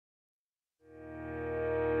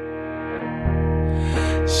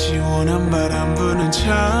시원한 바람 부는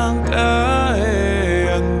창가에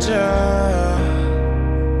앉아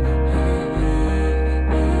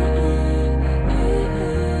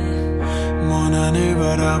먼 하늘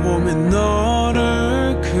바라보며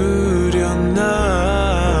너를 그려 난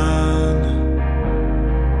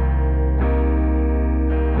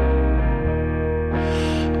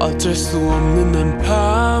어쩔 수 없는 난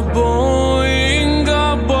바보인가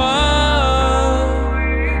봐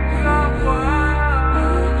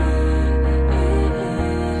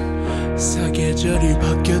사계절이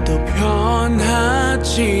바뀌어도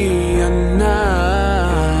변하지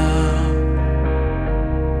않아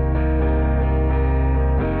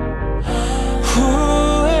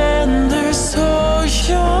후회는 늘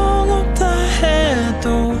소용없다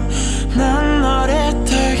해도 난 너를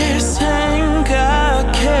되게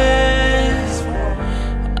생각해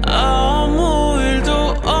아무 일도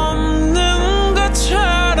없는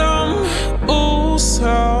것처럼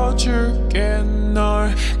웃어줄게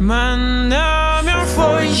널 만나면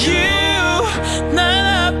for you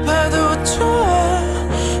난 아파도 좋아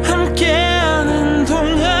함께하는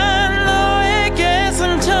동안 너에게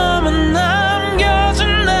상처만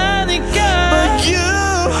남겨준다니까 But you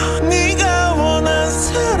네가 원한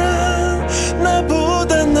사람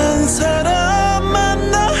나보다 난 사람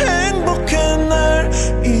만나 행복해 날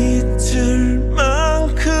잊을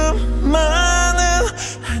만큼만은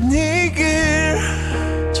아니길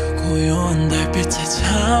저 고요한 달빛에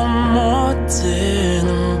잠 못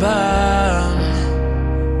드는 밤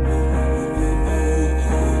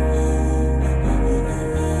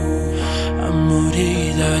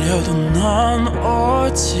아무리 기다려도 넌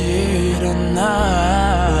오질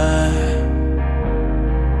않아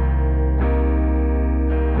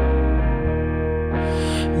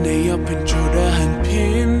내 옆엔 초라한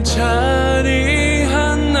빈자리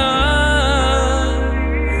하나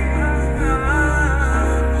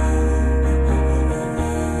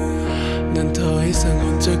난 더 이상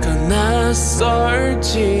혼자가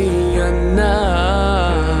낯설지